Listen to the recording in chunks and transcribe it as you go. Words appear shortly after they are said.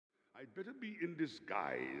I'd better be in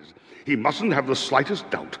disguise. He mustn't have the slightest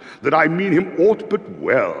doubt that I mean him aught but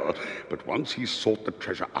well. But once he's sought the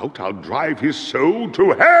treasure out, I'll drive his soul to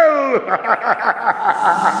hell.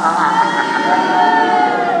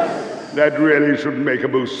 That really should make a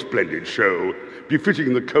most splendid show,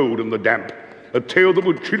 befitting the cold and the damp. A tale that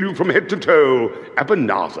would chill you from head to toe.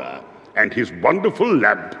 Ebenezer and his wonderful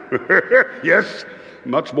lamp. Yes,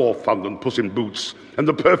 much more fun than Puss in Boots, and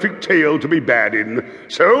the perfect tale to be bad in.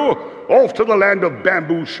 So, off to the land of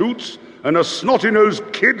bamboo shoots and a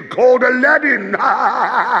snotty-nosed kid called Aladdin.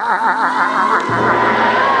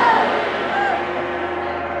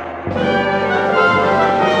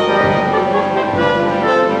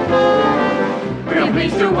 We're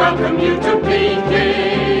pleased to welcome you to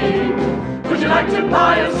Peking. Would you like to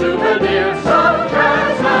buy a souvenir? Such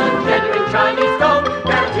as a genuine Chinese gold,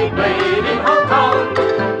 guaranteed made in Hong Kong.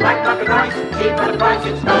 Black market price, cheap for the price,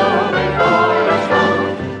 it's going for a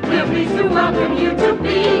stroll. We're pleased to welcome you to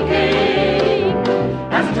Peking.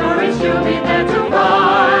 As a tourist, you'll be there to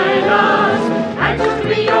find us. Anxious to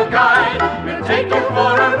be your guide, we'll take you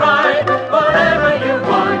for a ride. Whatever you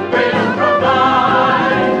want, we'll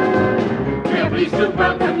provide. We're pleased to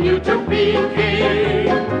welcome you to Peking.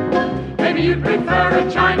 Maybe you'd prefer a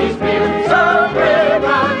Chinese meal, so bring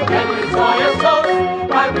a genuine soy sauce.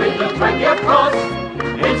 By with the 20th course.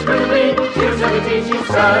 It's really, she'll serve the tea, she'll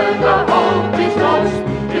serve the whole beef roast.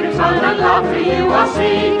 If it's fun and laughter you are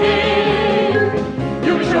seeking,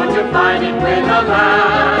 you'll be sure to find it with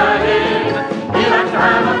Aladdin. He likes to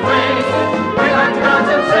have a fling, we like to dance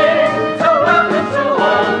and sing, so welcome to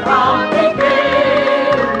all from Peking.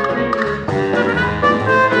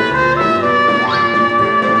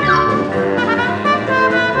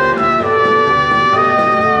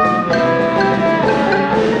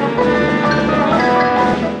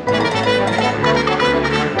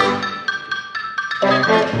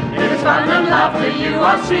 Fun and laughter you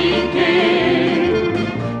are seeking,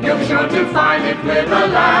 you'll be sure to find it with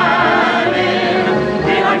Aladdin.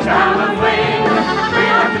 He likes to have a fling, we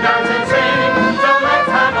like to dance and sing, so let's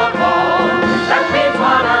have a ball. That means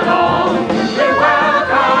one and all, we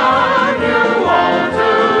welcome you all to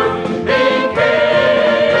Peking.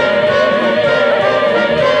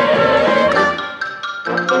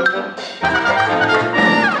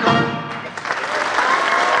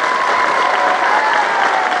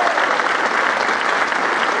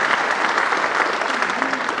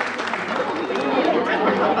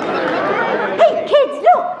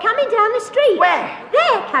 Where?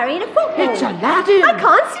 There, carrying a football. It's Aladdin. I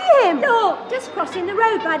can't see him. Look, just crossing the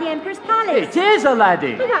road by the Emperor's Palace. It is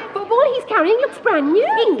Aladdin. Well, that football he's carrying looks brand new.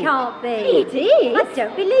 It can't be. It is. I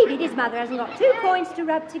don't believe it. His mother hasn't got 2 coins to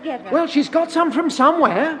rub together. Well, she's got some from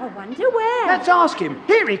somewhere. I wonder where. Let's ask him.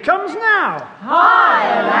 Here he comes now.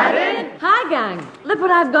 Hi, Aladdin. Hi, gang. Look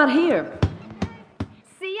what I've got here.